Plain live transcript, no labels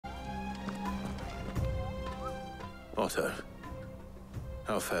Otto,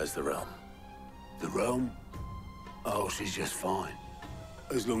 how fares the realm? The realm? Oh, she's just fine.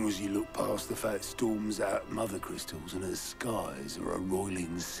 As long as you look past the fat storms out mother crystals and her skies are a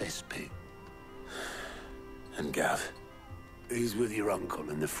roiling cesspit. And Gav? He's with your uncle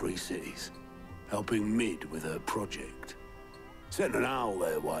in the Free Cities, helping Mid with her project. Sent an owl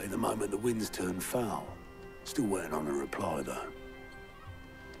their way the moment the winds turned foul. Still waiting on a reply, though.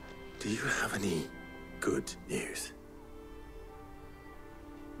 Do you have any good news?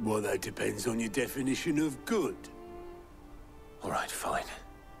 Well, that depends on your definition of good. All right, fine.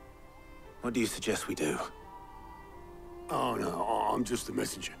 What do you suggest we do? Oh, no, I'm just the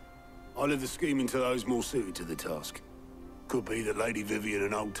messenger. I leave the scheming to those more suited to the task. Could be that Lady Vivian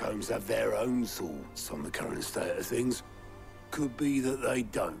and Old Tomes have their own thoughts on the current state of things. Could be that they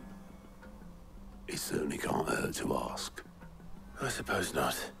don't. It certainly can't hurt to ask. I suppose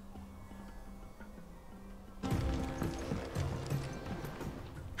not.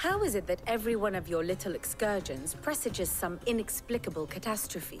 How is it that every one of your little excursions presages some inexplicable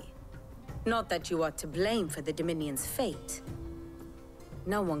catastrophe? Not that you are to blame for the Dominion's fate.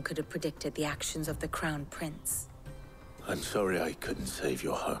 No one could have predicted the actions of the Crown Prince. I'm sorry I couldn't save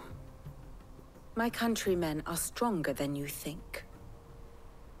your home. My countrymen are stronger than you think.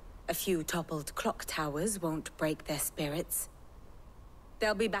 A few toppled clock towers won't break their spirits.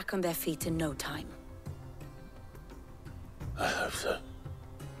 They'll be back on their feet in no time. I hope so.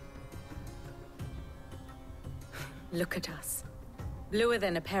 Look at us. Bluer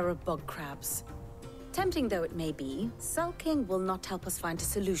than a pair of bog crabs. Tempting though it may be, sulking will not help us find a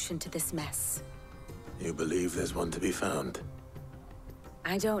solution to this mess. You believe there's one to be found?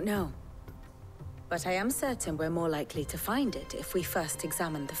 I don't know. But I am certain we're more likely to find it if we first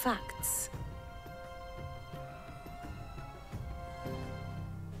examine the facts.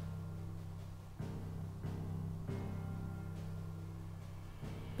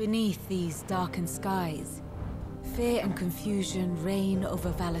 Beneath these darkened skies, fear and confusion reign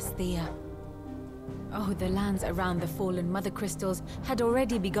over Valisthea. Oh, the lands around the fallen Mother Crystals had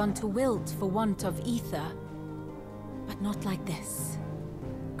already begun to wilt for want of ether. But not like this.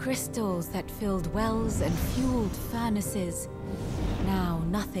 Crystals that filled wells and fueled furnaces, now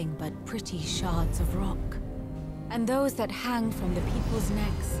nothing but pretty shards of rock. And those that hang from the people's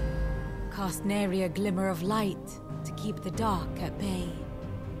necks cast nary a glimmer of light to keep the dark at bay.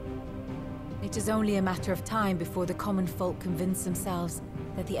 It is only a matter of time before the common folk convince themselves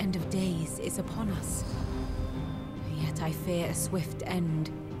that the end of days is upon us. Yet I fear a swift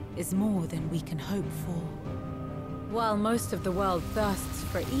end is more than we can hope for. While most of the world thirsts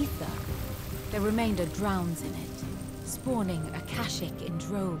for ether, the remainder drowns in it, spawning Akashic in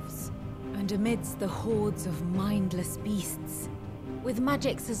droves. And amidst the hordes of mindless beasts, with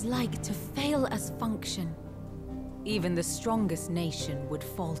magics as like to fail as function, even the strongest nation would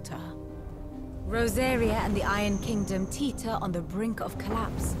falter. Rosaria and the Iron Kingdom teeter on the brink of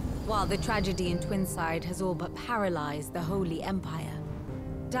collapse, while the tragedy in Twinside has all but paralyzed the Holy Empire.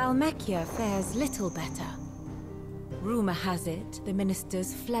 Dhalmekia fares little better. Rumor has it the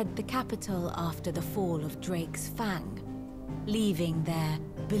ministers fled the capital after the fall of Drake's Fang, leaving their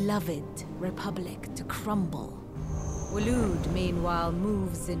beloved republic to crumble. Waloed, meanwhile,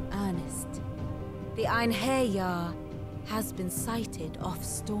 moves in earnest. The Einherjar has been sighted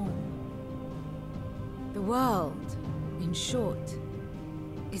off-storm. The world, in short,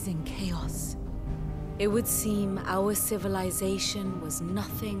 is in chaos. It would seem our civilization was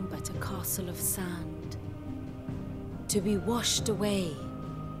nothing but a castle of sand, to be washed away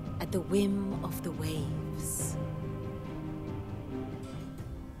at the whim of the waves.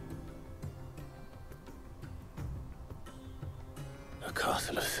 A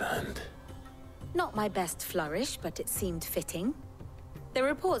castle of sand. Not my best flourish, but it seemed fitting. The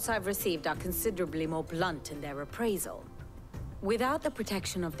reports I've received are considerably more blunt in their appraisal. Without the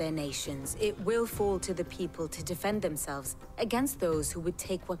protection of their nations, it will fall to the people to defend themselves against those who would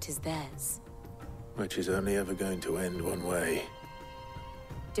take what is theirs. Which is only ever going to end one way.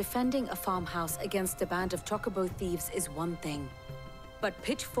 Defending a farmhouse against a band of chocobo thieves is one thing, but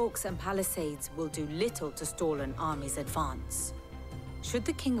pitchforks and palisades will do little to stall an army's advance. Should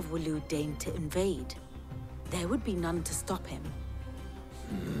the King of Waloed deign to invade, there would be none to stop him.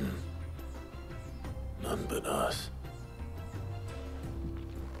 None but us.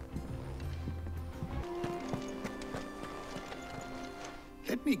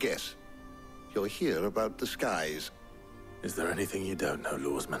 Let me guess. You're here about the skies. Is there anything you don't know,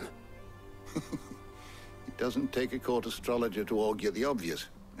 Lawsman? It doesn't take a court astrologer to augur the obvious.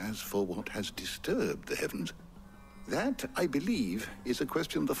 As for what has disturbed the heavens, that, I believe, is a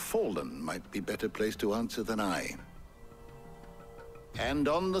question the Fallen might be better placed to answer than I. And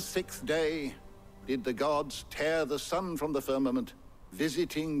on the sixth day did the gods tear the sun from the firmament,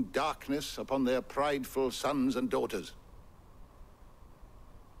 visiting darkness upon their prideful sons and daughters.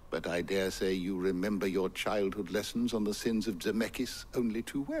 But I dare say you remember your childhood lessons on the sins of Zemeckis only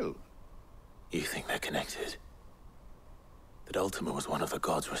too well. You think they're connected? That Ultima was one of the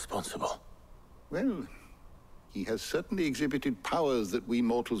gods responsible? Well, he has certainly exhibited powers that we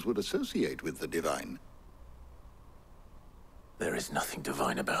mortals would associate with the divine. There is nothing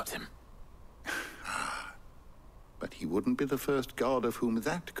divine about him. But he wouldn't be the first god of whom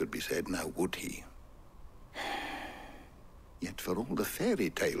that could be said, now would he? Yet for all the fairy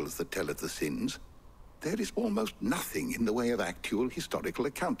tales that tell of the sins, there is almost nothing in the way of actual historical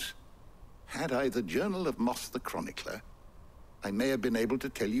accounts. Had I the Journal of Moss the Chronicler, I may have been able to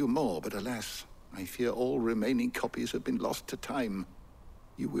tell you more, but alas, I fear all remaining copies have been lost to time.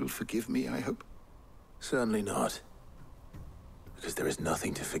 You will forgive me, I hope? Certainly not. Because there is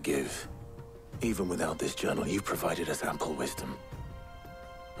nothing to forgive. Even without this journal, you provided us ample wisdom.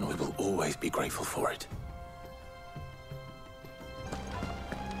 And we will always be grateful for it.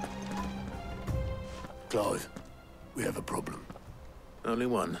 Clive, we have a problem. Only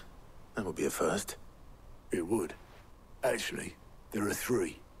one. That would be a first. It would. Actually, there are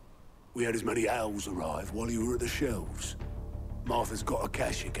three. We had as many owls arrive while you were at the shelves. Martha's got a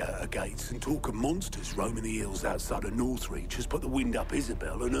Akashic at her gates, and talk of monsters roaming the hills outside of Northreach has put the wind up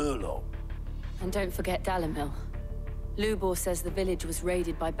Isabel and her lot. And don't forget Dalimil. Lubor says the village was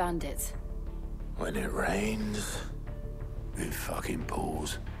raided by bandits. When it rains... It fucking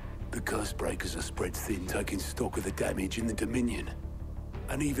pours. The curse breakers are spread thin, taking stock of the damage in the Dominion.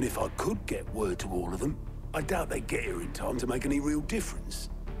 And even if I could get word to all of them, I doubt they'd get here in time to make any real difference.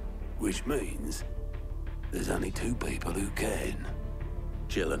 Which means... there's only two people who can.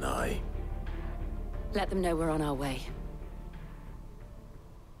 Jill and I. Let them know we're on our way.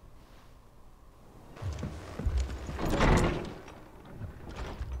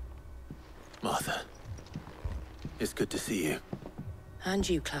 Martha. It's good to see you. And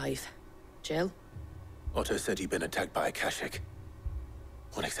you, Clive. Jill? Otto said you'd been attacked by Akashic.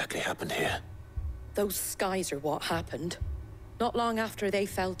 What exactly happened here? Those skies are what happened. Not long after they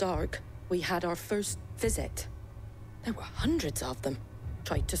fell dark, we had our first visit. There were hundreds of them.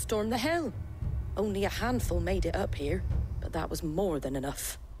 Tried to storm the hill. Only a handful made it up here, but that was more than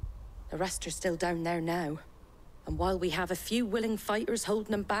enough. The rest are still down there now. And while we have a few willing fighters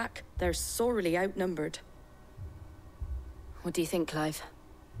holding them back, they're sorely outnumbered. What do you think, Clive?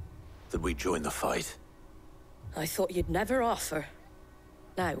 That we join the fight? I thought you'd never offer.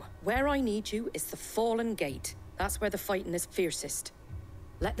 Now, where I need you is the Fallen Gate. That's where the fighting is fiercest.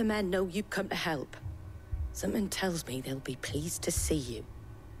 Let the men know you've come to help. Something tells me they'll be pleased to see you.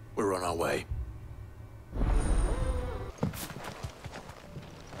 We're on our way.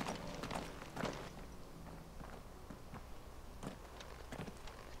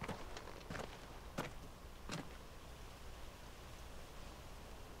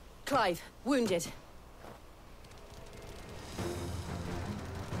 Clive, wounded.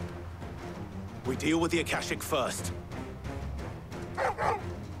 We deal with the Akashic first.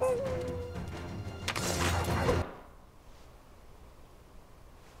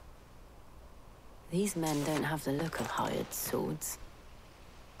 These men don't have the look of hired swords.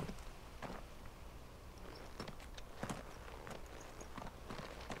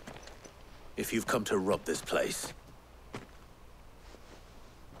 If you've come to rob this place...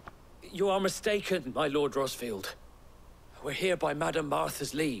 You are mistaken, my Lord Rosfield. We're here by Madame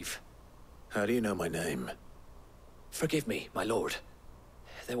Martha's leave. How do you know my name? Forgive me, my lord.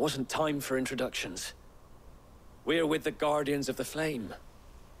 There wasn't time for introductions. We're with the Guardians of the Flame.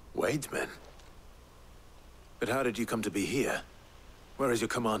 Wade's men? But how did you come to be here? Where is your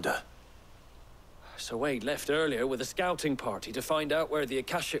commander? Sir Wade left earlier with a scouting party to find out where the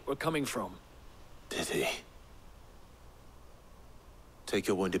Akashic were coming from. Did he? Take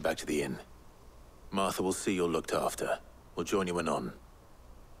your wounded back to the inn. Martha will see you're looked after. We'll join you anon.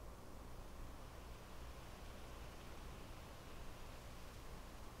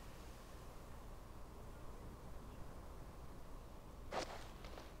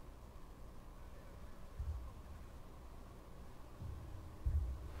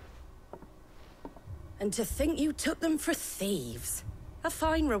 And to think you took them for thieves. A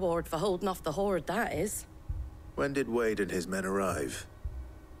fine reward for holding off the horde, that is. When did Wade and his men arrive?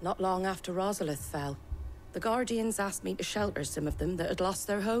 Not long after Rosalith fell. The Guardians asked me to shelter some of them that had lost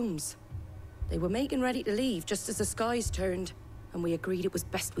their homes. They were making ready to leave just as the skies turned, and we agreed it was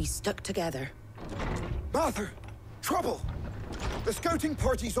best we stuck together. Martha! Trouble! The scouting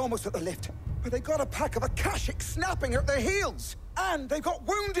party's almost at the lift. But they got a pack of Akashics snapping at their heels! And they got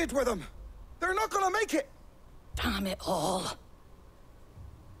wounded with them! They're not gonna make it! Damn it all.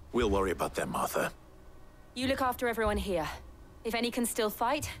 We'll worry about them, Martha. You look after everyone here. If any can still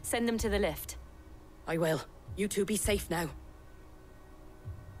fight, send them to the lift. I will. You two be safe now.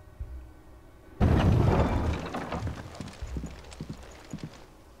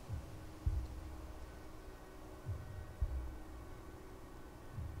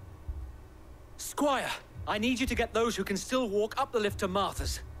 Squire, I need you to get those who can still walk up the lift to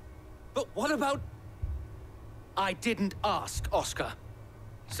Martha's. But what about... I didn't ask, Oscar.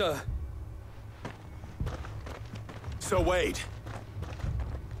 Sir. Sir Wade.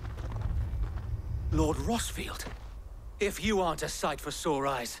 Lord Rossfield. If you aren't a sight for sore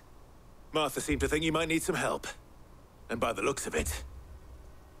eyes. Martha seemed to think you might need some help. And by the looks of it...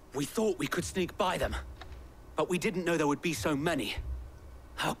 We thought we could sneak by them. But we didn't know there would be so many.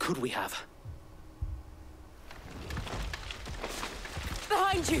 How could we have?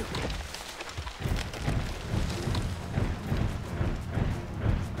 Behind you!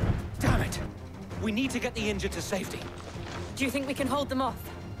 Damn it! We need to get the injured to safety. Do you think we can hold them off?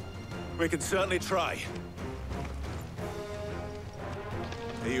 We can certainly try.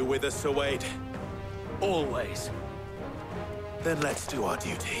 Are you with us, Sir Wade? Always. Then let's do our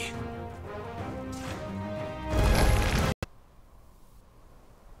duty.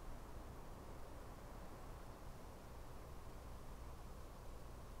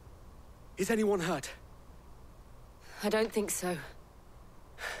 Is anyone hurt? I don't think so.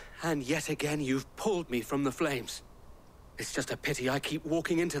 And yet again, you've pulled me from the flames. It's just a pity I keep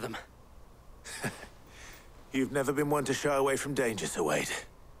walking into them. You've never been one to shy away from danger, Sir Wade.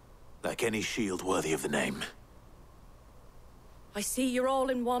 Like any shield worthy of the name. I see you're all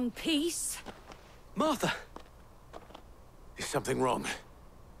in one piece. Martha! Is something wrong?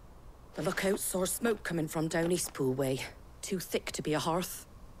 The lookout saw smoke coming from down Eastpool way. Too thick to be a hearth.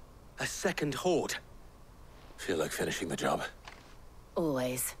 A second horde. Feel like finishing the job.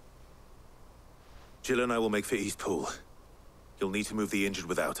 Always. Jill and I will make for Eastpool. You'll need to move the injured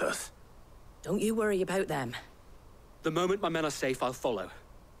without us. Don't you worry about them. The moment my men are safe, I'll follow.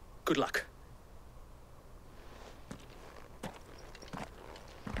 Good luck.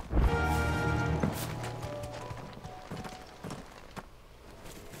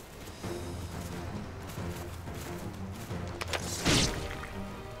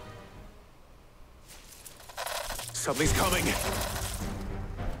 Something's coming!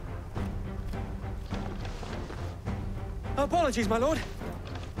 Apologies, my lord.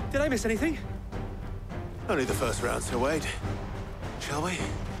 Did I miss anything? Only the first round, Sir Wade. Shall we?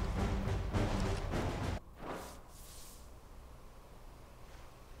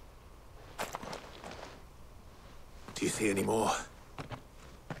 Do you see any more?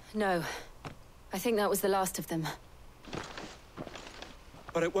 No. I think that was the last of them.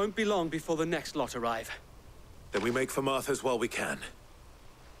 But it won't be long before the next lot arrive. Then we make for Martha's while we can.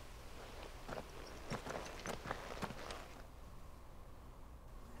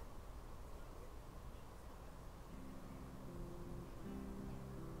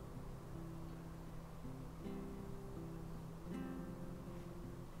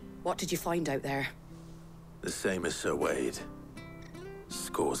 What did you find out there? The same as Sir Wade.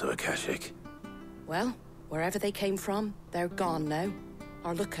 Scores of Akashic. Well, wherever they came from, they're gone now.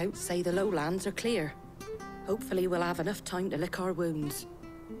 Our lookouts say the lowlands are clear. Hopefully we'll have enough time to lick our wounds.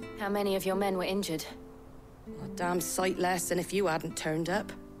 How many of your men were injured? A damn sight less than if you hadn't turned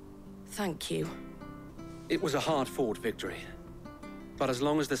up. Thank you. It was a hard-fought victory. But as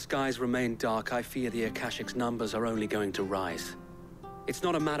long as the skies remain dark, I fear the Akashic's numbers are only going to rise. It's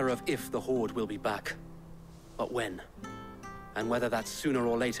not a matter of if the Horde will be back, but when. And whether that's sooner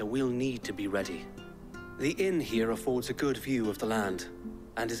or later, we'll need to be ready. The inn here affords a good view of the land,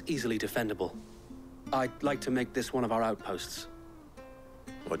 and is easily defendable. I'd like to make this one of our outposts.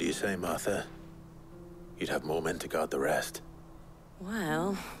 What do you say, Martha? You'd have more men to guard the rest.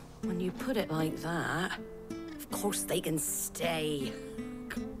 Well, when you put it like that, of course they can stay.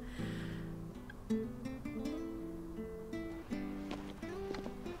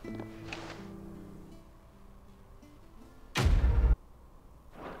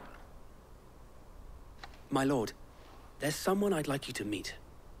 My lord, there's someone I'd like you to meet.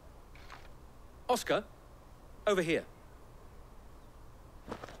 Oscar, over here.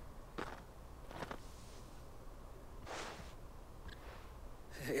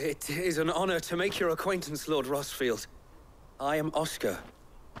 It is an honor to make your acquaintance, Lord Rossfield. I am Oscar.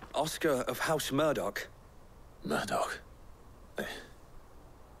 Oscar of House Murdoch. Murdoch?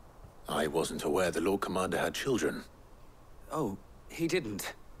 I wasn't aware the Lord Commander had children. Oh, he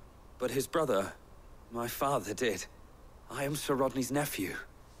didn't. but his brother, my father, did. I am Sir Rodney's nephew.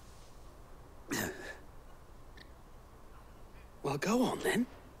 Well, go on then.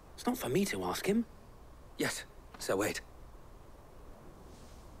 It's not for me to ask him. Yes, Sir Wade.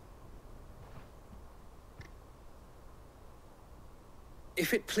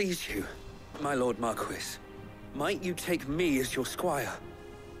 If it please you, my Lord Marquis, might you take me as your squire?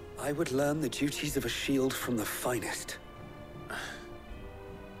 I would learn the duties of a shield from the finest.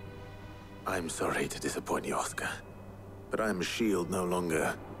 I'm sorry to disappoint you, Oscar, but I'm a shield no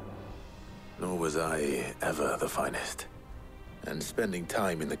longer. Nor was I ever the finest. And spending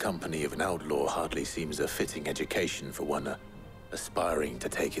time in the company of an outlaw hardly seems a fitting education for one aspiring to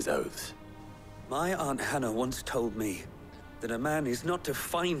take his oaths. My Aunt Hannah once told me that a man is not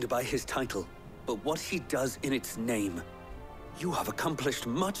defined by his title, but what he does in its name. You have accomplished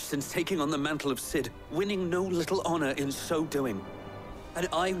much since taking on the mantle of Cid, winning no little honor in so doing. And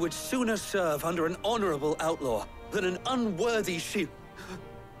I would sooner serve under an honorable outlaw than an unworthy shield.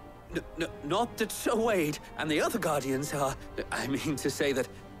 Not that Sir Wade and the other Guardians are... I mean to say that,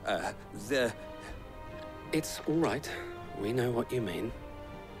 they're... It's all right. We know what you mean.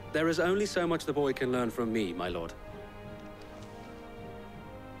 There is only so much the boy can learn from me, my lord.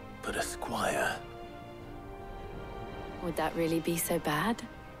 But a squire... Would that really be so bad?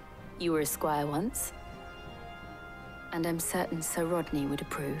 You were a squire once. And I'm certain Sir Rodney would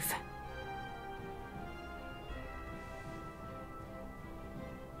approve.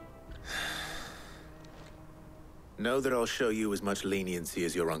 Know that I'll show you as much leniency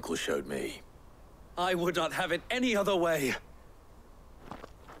as your uncle showed me. I would not have it any other way.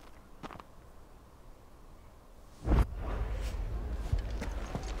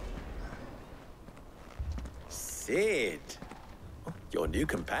 Cid, your new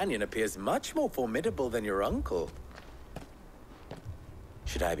companion appears much more formidable than your uncle.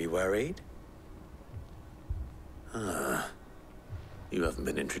 Should I be worried? You haven't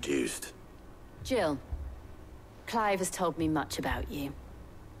been introduced. Jill, Clive has told me much about you.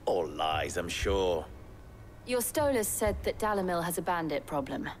 All lies, I'm sure. Your Stolas said that Dalimil has a bandit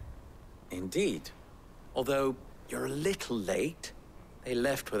problem. Indeed. Although, you're a little late. They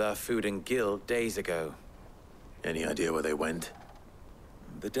left with our food and guild days ago. Any idea where they went?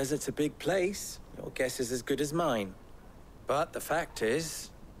 The desert's a big place. Your guess is as good as mine. But the fact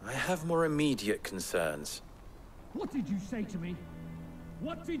is, I have more immediate concerns. What did you say to me?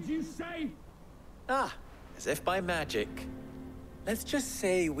 What did you say? Ah, as if by magic. Let's just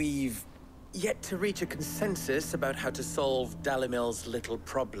say we've yet to reach a consensus about how to solve Dalimil's little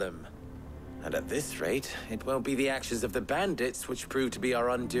problem. And at this rate, it won't be the actions of the bandits which prove to be our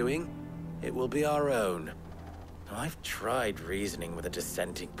undoing. It will be our own. I've tried reasoning with the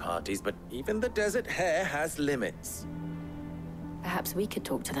dissenting parties, but even the Desert Hare has limits. Perhaps we could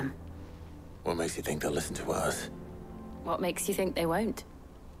talk to them. What makes you think they'll listen to us? What makes you think they won't?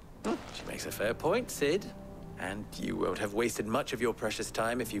 She makes a fair point, Cid. And you won't have wasted much of your precious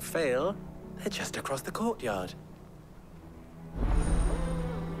time if you fail. They're just across the courtyard.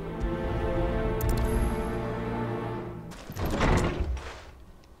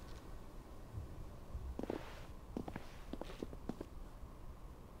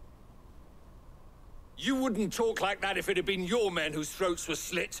 You wouldn't talk like that if it had been your men whose throats were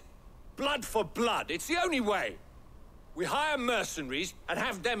slit. Blood for blood, it's the only way. We hire mercenaries and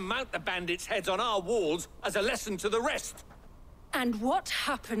have them mount the bandits' heads on our walls as a lesson to the rest. And what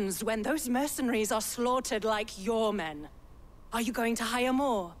happens when those mercenaries are slaughtered like your men? Are you going to hire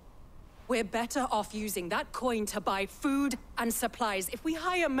more? We're better off using that coin to buy food and supplies. If we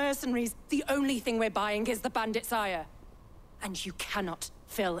hire mercenaries, the only thing we're buying is the bandits' ire. And you cannot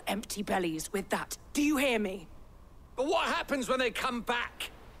fill empty bellies with that. Do you hear me? But what happens when they come back?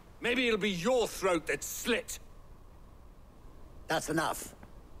 Maybe it'll be your throat that's slit. That's enough.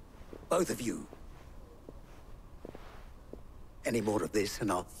 Both of you. Any more of this and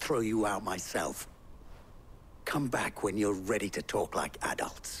I'll throw you out myself. Come back when you're ready to talk like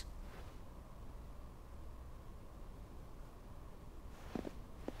adults.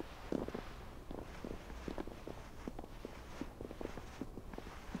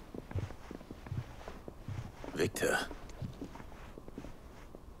 Victor.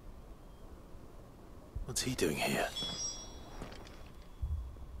 What's he doing here?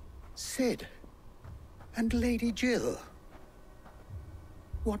 Cid. And Lady Jill.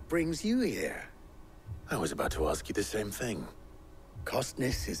 What brings you here? I was about to ask you the same thing.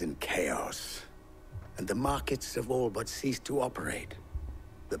 Costness is in chaos, and the markets have all but ceased to operate.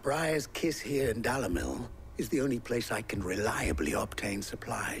 The Briar's Kiss here in Dalimil is the only place I can reliably obtain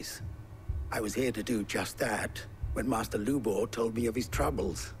supplies. I was here to do just that when Master Lubor told me of his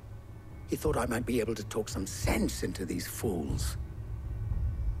troubles. He thought I might be able to talk some sense into these fools.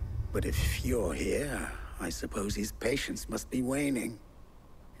 But if you're here, I suppose his patience must be waning.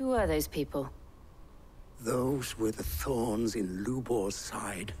 Who are those people? Those were the thorns in Lubor's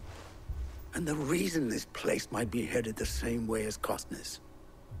side. And the reason this place might be headed the same way as Costner's.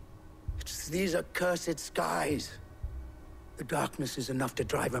 It's these accursed skies. The darkness is enough to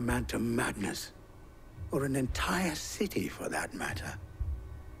drive a man to madness. Or an entire city, for that matter.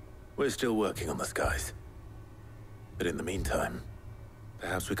 We're still working on the skies. But in the meantime,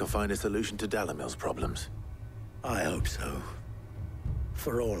 perhaps we can find a solution to Dalimil's problems. I hope so.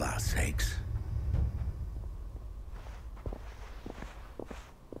 For all our sakes.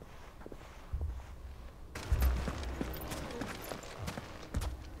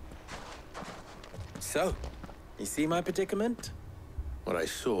 So, you see my predicament? What I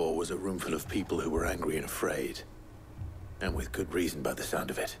saw was a room full of people who were angry and afraid. And with good reason by the sound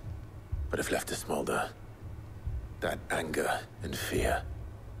of it. But if left to smolder, that anger and fear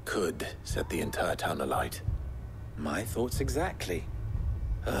could set the entire town alight. My thoughts exactly.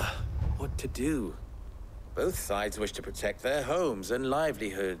 What to do? Both sides wish to protect their homes and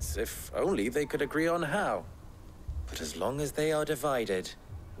livelihoods, if only they could agree on how. But as long as they are divided,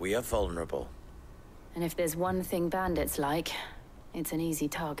 we are vulnerable. And if there's one thing bandits like, it's an easy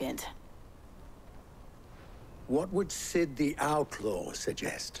target. What would Sid the Outlaw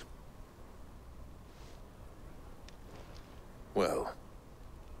suggest? Well,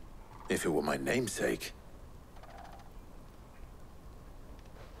 if it were my namesake,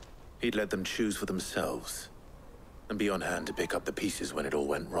 he'd let them choose for themselves, and be on hand to pick up the pieces when it all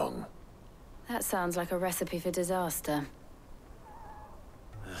went wrong. That sounds like a recipe for disaster.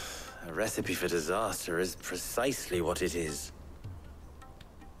 A recipe for disaster is precisely what it is.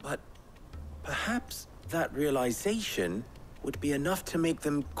 But perhaps that realization would be enough to make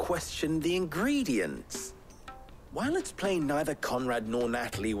them question the ingredients. While it's plain neither Conrad nor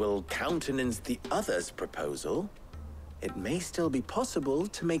Natalie will countenance the other's proposal, it may still be possible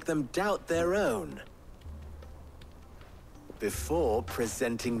to make them doubt their own. Before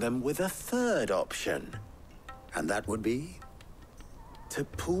presenting them with a third option. And that would be? To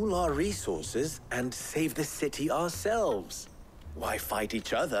pool our resources and save the city ourselves. Why fight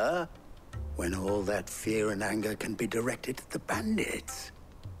each other? When all that fear and anger can be directed at the bandits.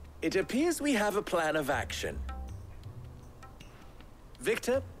 It appears we have a plan of action.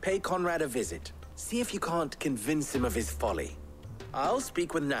 Victor, pay Conrad a visit. See if you can't convince him of his folly. I'll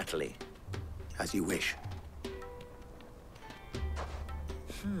speak with Natalie. As you wish.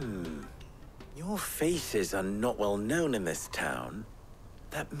 Your faces are not well known in this town.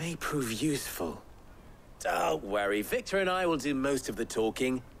 That may prove useful. Don't worry, Victor and I will do most of the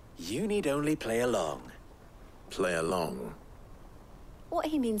talking. You need only play along. Play along? What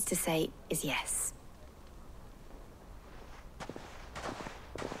he means to say is yes.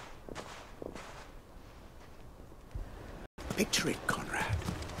 Picture it, Conrad.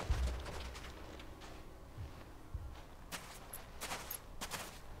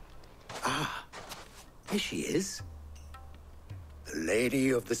 Ah, here she is. The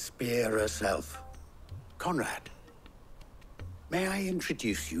Lady of the Spear herself. Conrad, may I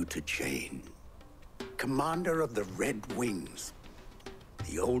introduce you to Jane, commander of the Red Wings,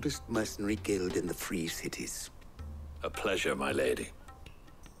 the oldest mercenary guild in the Free Cities. A pleasure, my lady.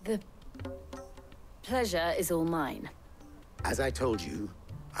 The pleasure is all mine. As I told you,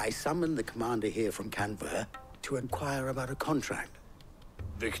 I summoned the commander here from Canberra to inquire about a contract.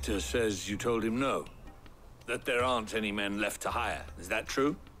 Victor says you told him no. That there aren't any men left to hire. Is that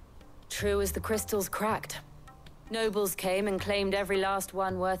true? True as the crystals cracked. Nobles came and claimed every last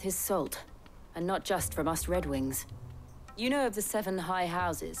one worth his salt. And not just from us Red Wings. You know of the 7 high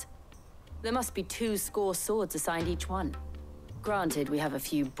houses. There must be 2 swords assigned each one. Granted, we have a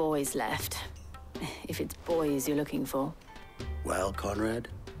few boys left. If it's boys you're looking for. Well, Conrad,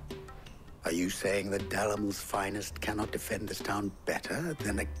 are you saying that Dalimil's finest cannot defend this town better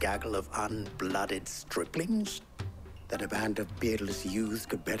than a gaggle of unblooded striplings? That a band of beardless youths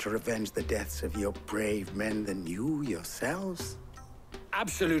could better avenge the deaths of your brave men than you yourselves?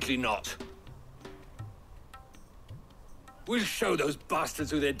 Absolutely not. We'll show those bastards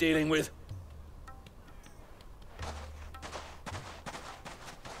who they're dealing with.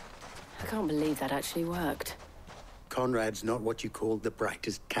 I can't believe that actually worked. Conrad's not what you called the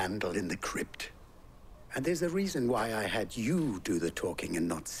brightest candle in the crypt. And there's a reason why I had you do the talking and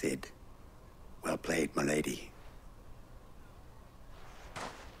not Sid. Well played, my lady.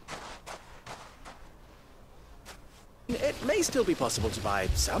 It may still be possible to buy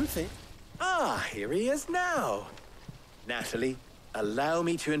something. Ah, here he is now. Natalie, allow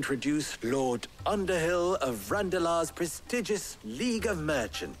me to introduce Lord Underhill of Randalar's prestigious League of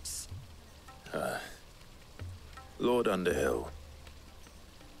Merchants. Lord Underhill.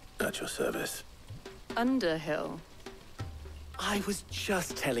 At your service. Underhill? I was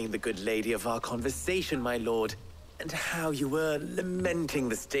just telling the good lady of our conversation, my lord, and how you were lamenting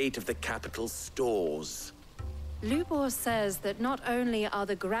the state of the capital's stores. Lubor says that not only are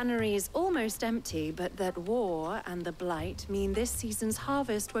the granaries almost empty, but that war and the Blight mean this season's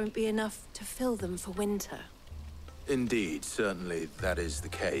harvest won't be enough to fill them for winter. Indeed, certainly that is the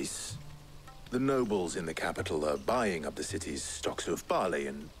case. The nobles in the capital are buying up the city's stocks of barley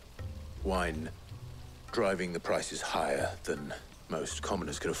and wine, driving the prices higher than most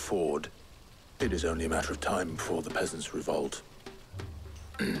commoners can afford. It is only a matter of time before the peasants revolt.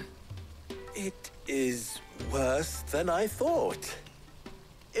 It is worse than I thought.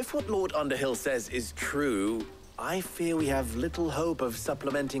 If what Lord Underhill says is true, I fear we have little hope of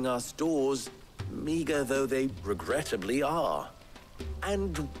supplementing our stores, meager though they regrettably are.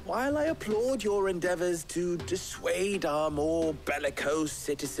 And while I applaud your endeavors to dissuade our more bellicose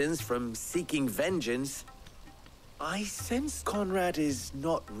citizens from seeking vengeance, I sense Conrad is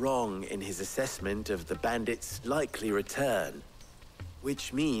not wrong in his assessment of the bandits' likely return.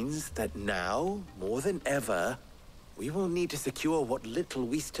 Which means that now, more than ever, we will need to secure what little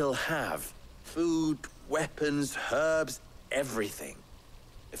we still have. Food, weapons, herbs, everything.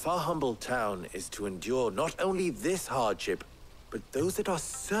 If our humble town is to endure not only this hardship, but those that are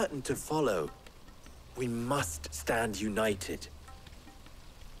certain to follow, we must stand united.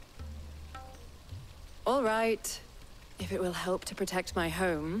 All right. If it will help to protect my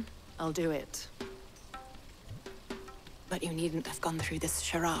home, I'll do it. But you needn't have gone through this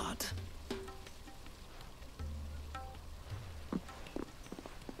charade.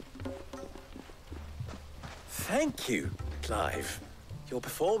 Thank you, Clive. Your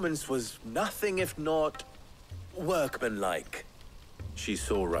performance was nothing if not workmanlike. She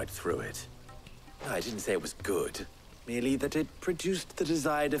saw right through it. I didn't say it was good, merely that it produced the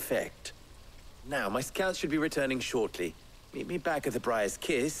desired effect. Now, my scouts should be returning shortly. Meet me back at the Briar's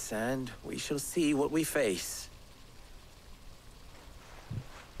Kiss, and we shall see what we face.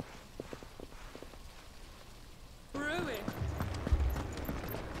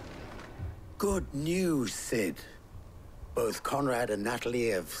 Good news, Sid. Both Conrad and Natalie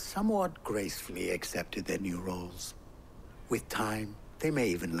have somewhat gracefully accepted their new roles. With time, they may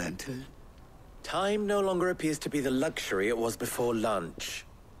even learn to. Time no longer appears to be the luxury it was before lunch.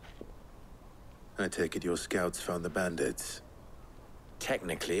 I take it your scouts found the bandits.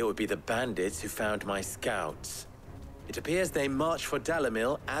 Technically, it would be the bandits who found my scouts. It appears they march for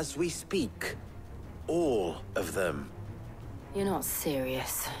Dalimil as we speak. All of them. You're not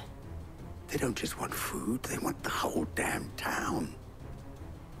serious. They don't just want food, they want the whole damn town.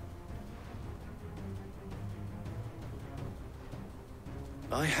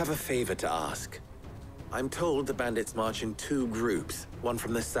 I have a favor to ask. I'm told the bandits march in two groups, one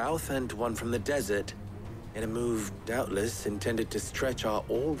from the south and one from the desert, in a move doubtless intended to stretch our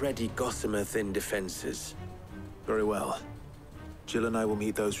already gossamer-thin defenses. Very well. Jill and I will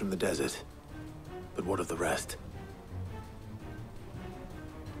meet those from the desert. But what of the rest?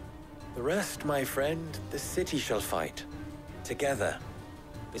 The rest, my friend, the city shall fight. Together.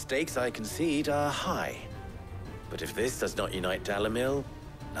 The stakes, I concede, are high. But if this does not unite Dalimil,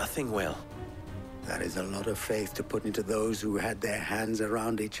 nothing will. That is a lot of faith to put into those who had their hands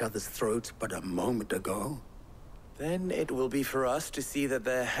around each other's throats but a moment ago. Then it will be for us to see that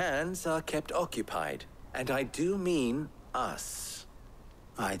their hands are kept occupied. And I do mean us.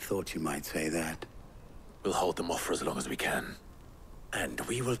 I thought you might say that. We'll hold them off for as long as we can. And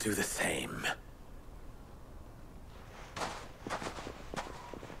we will do the same.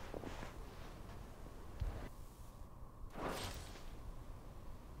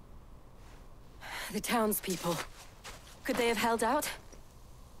 The townspeople. Could they have held out?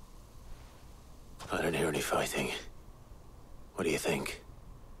 I don't hear any fighting. What do you think?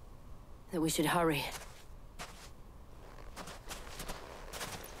 That we should hurry.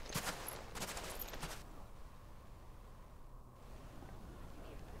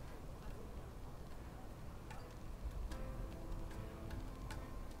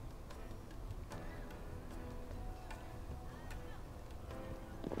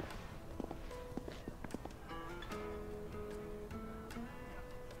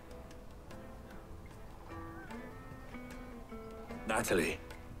 Natalie,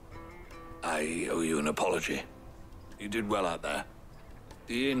 I owe you an apology. You did well out there.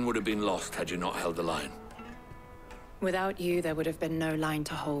 The inn would have been lost had you not held the line. Without you, there would have been no line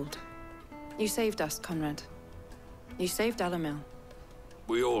to hold. You saved us, Conrad. You saved Dalimil.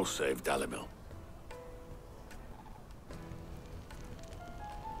 We all saved Dalimil.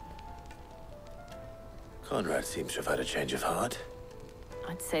 Conrad seems to have had a change of heart.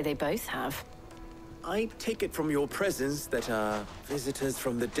 I'd say they both have. I take it from your presence that our visitors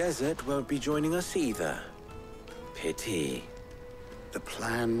from the desert won't be joining us either. Pity. The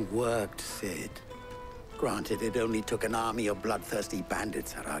plan worked, Sid. Granted, it only took an army of bloodthirsty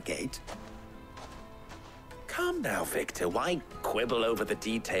bandits at our gate. Calm now, Victor. Why quibble over the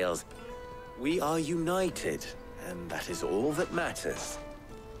details? We are united, and that is all that matters.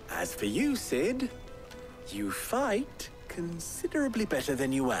 As for you, Sid, you fight considerably better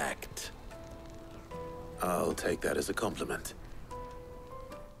than you act. I'll take that as a compliment.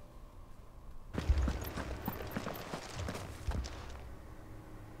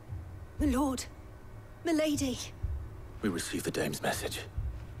 My lord, milady. We received the dame's message.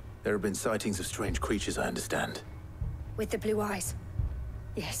 There have been sightings of strange creatures, I understand. With the blue eyes.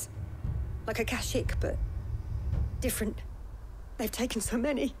 Yes. Like a Kashik, but different. They've taken so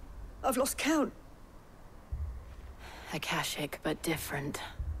many. I've lost count. Akashic, but different.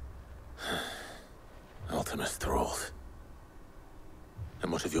 Ultimus thralls.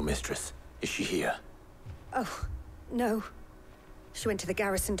 And what of your mistress? Is she here? Oh, no. She went to the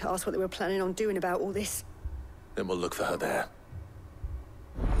garrison to ask what they were planning on doing about all this. Then we'll look for her there.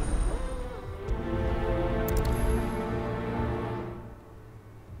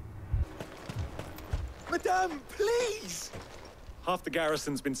 Madame, please! Half the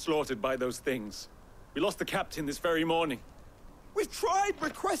garrison's been slaughtered by those things. We lost the captain this very morning. We've tried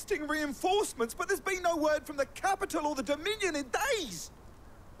requesting reinforcements, but there's been no word from the capital or the Dominion in days!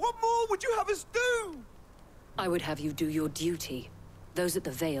 What more would you have us do? I would have you do your duty. Those at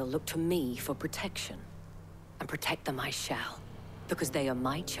the Vale look to me for protection. And protect them I shall. Because they are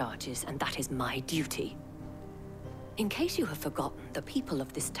my charges, and that is my duty. In case you have forgotten, the people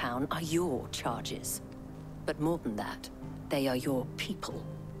of this town are your charges. But more than that, they are your people.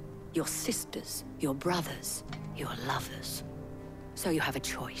 Your sisters, your brothers, your lovers. So you have a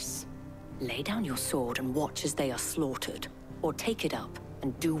choice. Lay down your sword and watch as they are slaughtered, or take it up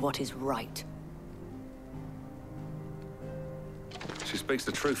and do what is right. She speaks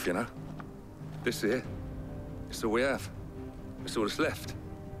the truth, you know. This here, it's all we have. It's all that's left.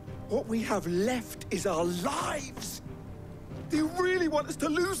 What we have left is our lives! Do you really want us to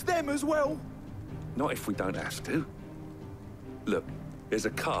lose them as well? Not if we don't have to. Look, there's a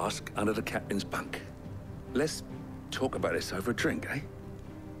cask under the captain's bunk. Let's talk about this over a drink, eh?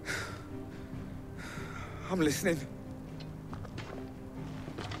 I'm listening.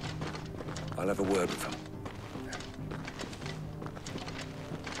 I'll have a word with him.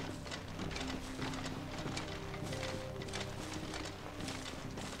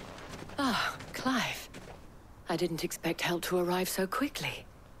 Ah, Clive. I didn't expect help to arrive so quickly.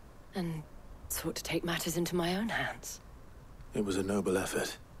 And sought to take matters into my own hands. It was a noble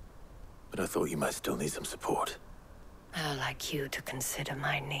effort. But I thought you might still need some support. I'd like you to consider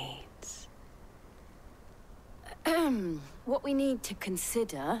my needs. What we need to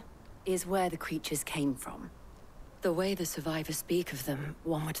consider is where the creatures came from. The way the survivors speak of them,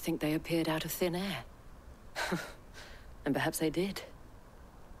 one would think they appeared out of thin air. And perhaps they did.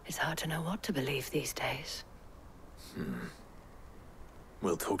 It's hard to know what to believe these days.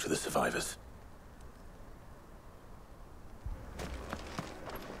 We'll talk to the survivors.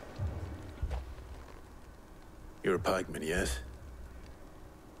 You're a pikeman, yes?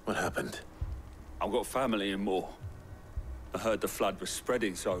 What happened? I've got family in Moor. I heard the flood was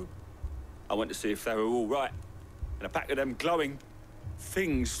spreading, so I went to see if they were all right. And a pack of them glowing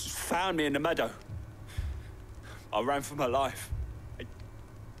things found me in the meadow. I ran for my life. I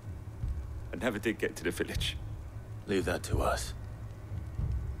never did get to the village. Leave that to us.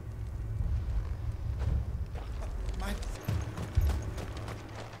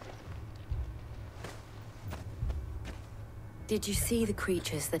 Did you see the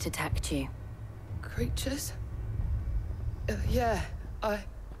creatures that attacked you? Creatures? Yeah,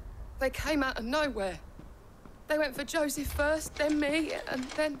 They came out of nowhere. They went for Joseph first, then me, and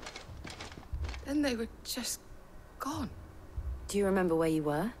then they were just gone. Do you remember where you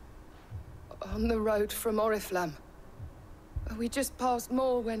were? On the road from Oriflamme. We just passed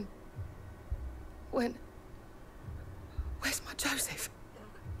Moor when... Where's my Joseph?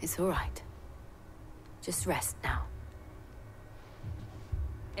 It's all right. Just rest now.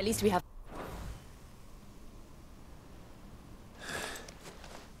 At least we have...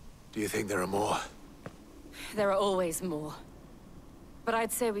 Do you think there are more? There are always more. But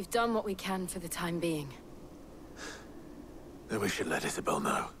I'd say we've done what we can for the time being. Then we should let Isabel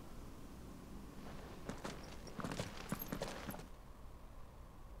know.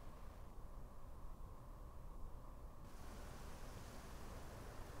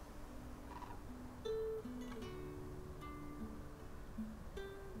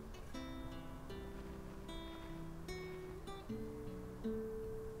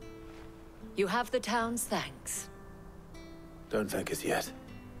 You have the town's thanks. Don't thank us yet.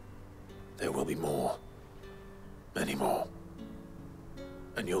 There will be more. Many more.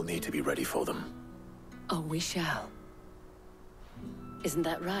 And you'll need to be ready for them. Oh, we shall. Isn't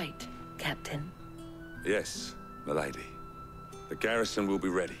that right, Captain? Yes, milady. The garrison will be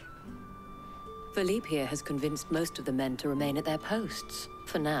ready. Philippe here has convinced most of the men to remain at their posts.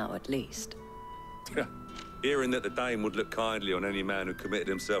 For now, at least. Hearing that the Dame would look kindly on any man who committed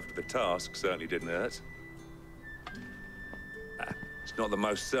himself to the task certainly didn't hurt. It's not the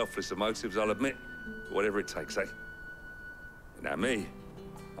most selfless of motives, I'll admit. But whatever it takes, eh? Now me,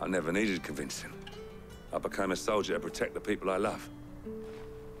 I never needed convincing. I became a soldier to protect the people I love.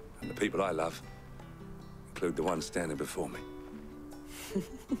 And the people I love include the ones standing before me.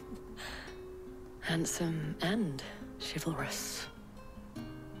 Handsome and chivalrous.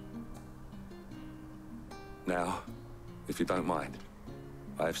 Now, if you don't mind,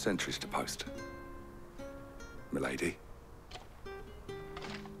 I have sentries to post. Milady.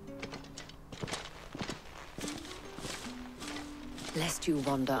 Lest you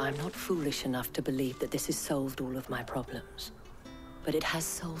wonder, I'm not foolish enough to believe that this has solved all of my problems. But it has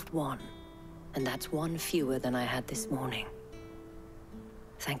solved one, and that's one fewer than I had this morning.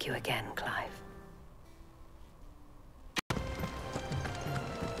 Thank you again, Clive.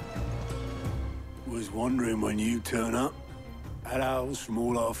 Was wondering when you turn up. Had owls from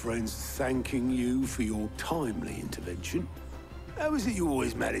all our friends thanking you for your timely intervention. How is it you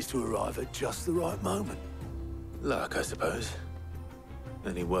always manage to arrive at just the right moment? Luck, I suppose.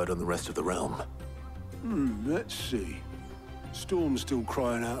 Any word on the rest of the realm? Let's see. Storm's still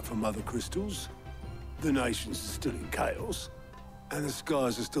crying out for mother crystals. The nations are still in chaos. And the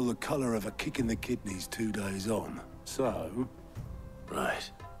skies are still the color of a kick in the kidneys 2 days on. So... Right.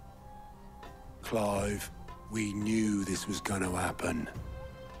 Clive, we knew this was going to happen.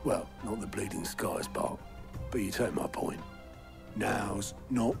 Well, not the bleeding skies part, but you take my point. Now's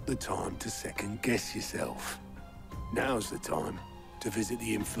not the time to second-guess yourself. Now's the time to visit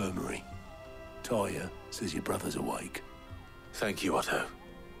the infirmary. Taya says your brother's awake. Thank you, Otto.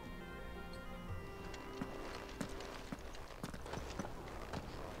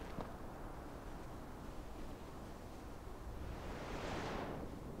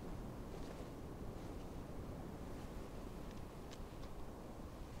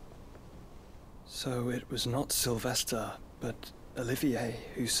 So it was not Sylvester, but Olivier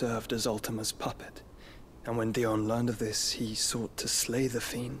who served as Ultima's puppet. And when Dion learned of this, he sought to slay the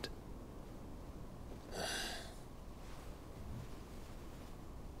fiend.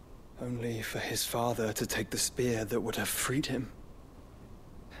 Only for his father to take the spear that would have freed him.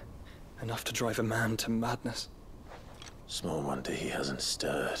 Enough to drive a man to madness. Small wonder he hasn't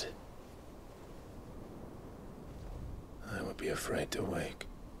stirred. I would be afraid to wake.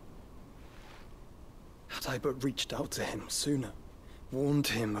 Had I but reached out to him sooner, warned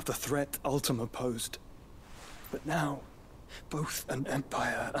him of the threat Ultima posed. But now, both an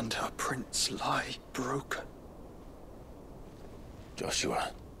empire and her prince lie broken.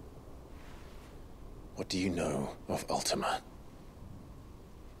 Joshua, what do you know of Ultima?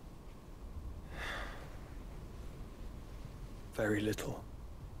 Very little,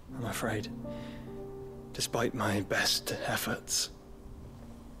 I'm afraid. Despite my best efforts.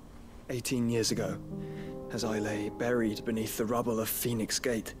 18 years ago, as I lay buried beneath the rubble of Phoenix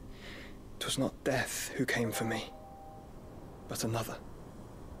Gate, 'twas not death who came for me, but another.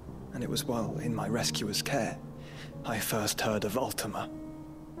 And it was while in my rescuer's care, I first heard of Ultima.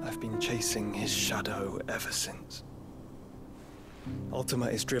 I've been chasing his shadow ever since. Ultima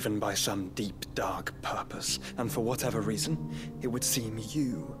is driven by some deep, dark purpose, and for whatever reason, it would seem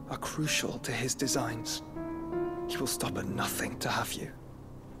you are crucial to his designs. He will stop at nothing to have you.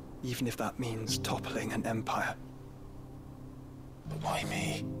 Even if that means toppling an empire. But why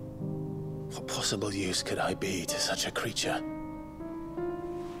me? What possible use could I be to such a creature?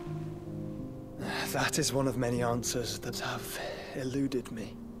 That is one of many answers that have eluded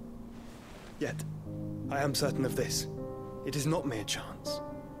me. Yet, I am certain of this. It is not mere chance.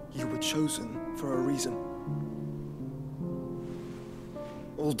 You were chosen for a reason.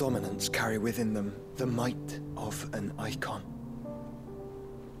 All dominants carry within them the might of an icon.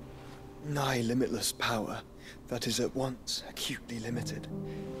 Nigh limitless power that is at once acutely limited.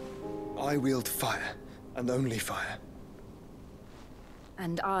 I wield fire, and only fire.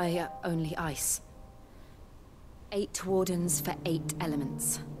 And I only ice. 8 wardens for 8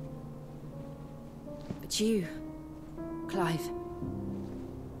 elements. But you, Clive.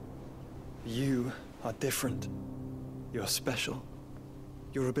 You are different. You're special.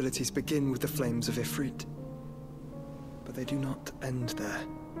 Your abilities begin with the flames of Ifrit. But they do not end there.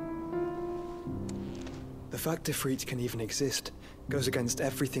 The fact Ifrit can even exist goes against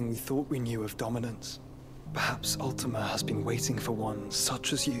everything we thought we knew of dominance. Perhaps Ultima has been waiting for one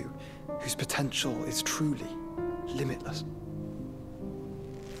such as you, whose potential is truly limitless.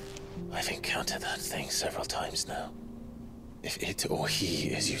 I've encountered that thing several times now. If it or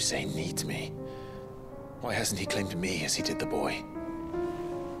he, as you say, needs me, why hasn't he claimed me as he did the boy?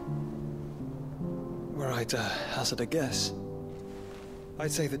 Were I to hazard a guess,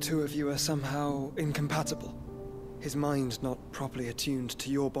 I'd say the two of you are somehow incompatible. His mind not properly attuned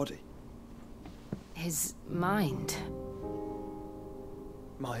to your body. His mind?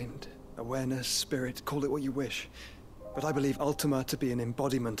 Mind, awareness, spirit, call it what you wish. But I believe Ultima to be an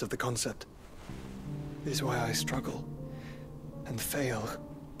embodiment of the concept. This is why I struggle and fail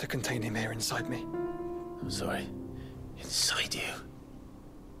to contain him here inside me. I'm sorry. Inside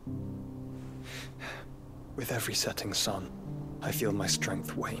you? With every setting sun, I feel my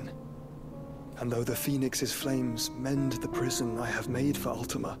strength wane. And though the Phoenix's flames mend the prison I have made for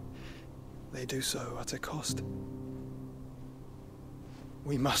Ultima, they do so at a cost.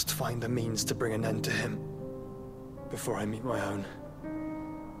 We must find a means to bring an end to him before I meet my own.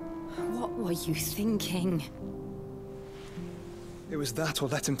 What were you thinking? It was that or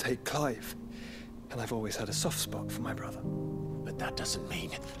let him take Clive. And I've always had a soft spot for my brother. But that doesn't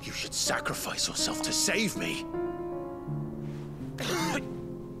mean you should sacrifice yourself to save me.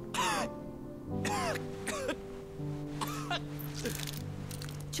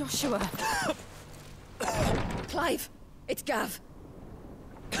 Joshua! Clive! It's Gav.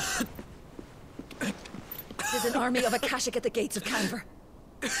 There's an army of Akashic at the gates of Canver.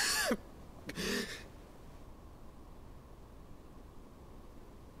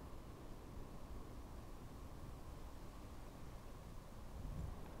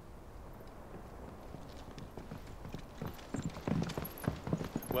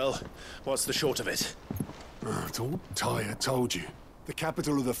 Well, what's the short of it? Tyre told you. The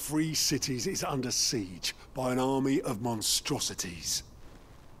capital of the Free Cities is under siege by an army of monstrosities.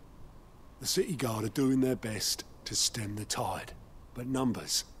 The City Guard are doing their best to stem the tide, but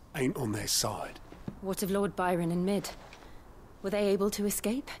numbers ain't on their side. What of Lord Byron and Mid? Were they able to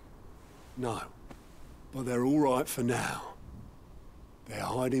escape? No, but they're all right for now. They're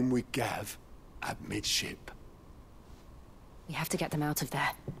hiding with Gav at midship. We have to get them out of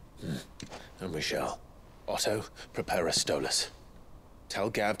there. And we shall. Otto, prepare a Stolas. Tell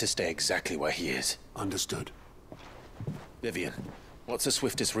Gav to stay exactly where he is. Understood. Vivian, what's the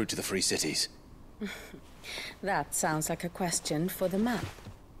swiftest route to the Free Cities? That sounds like a question for the map.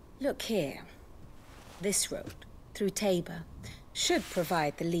 Look here. This road, through Tabor, should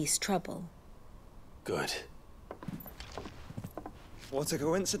provide the least trouble. Good. What a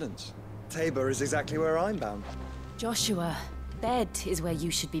coincidence. Tabor is exactly where I'm bound. Joshua, bed is where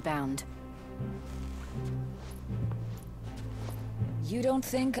you should be bound. You don't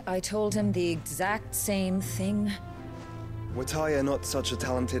think I told him the exact same thing? Were Tyre not such a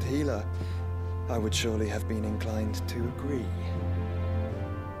talented healer, I would surely have been inclined to agree.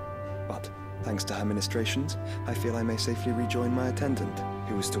 But, thanks to her ministrations, I feel I may safely rejoin my attendant,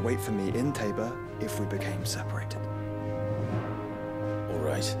 who was to wait for me in Tabor if we became separated. All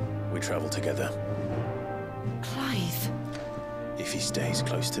right, we travel together. Clive! If he stays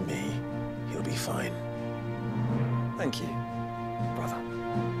close to me, he'll be fine. Thank you, brother.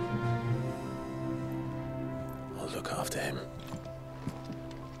 I'll look after him.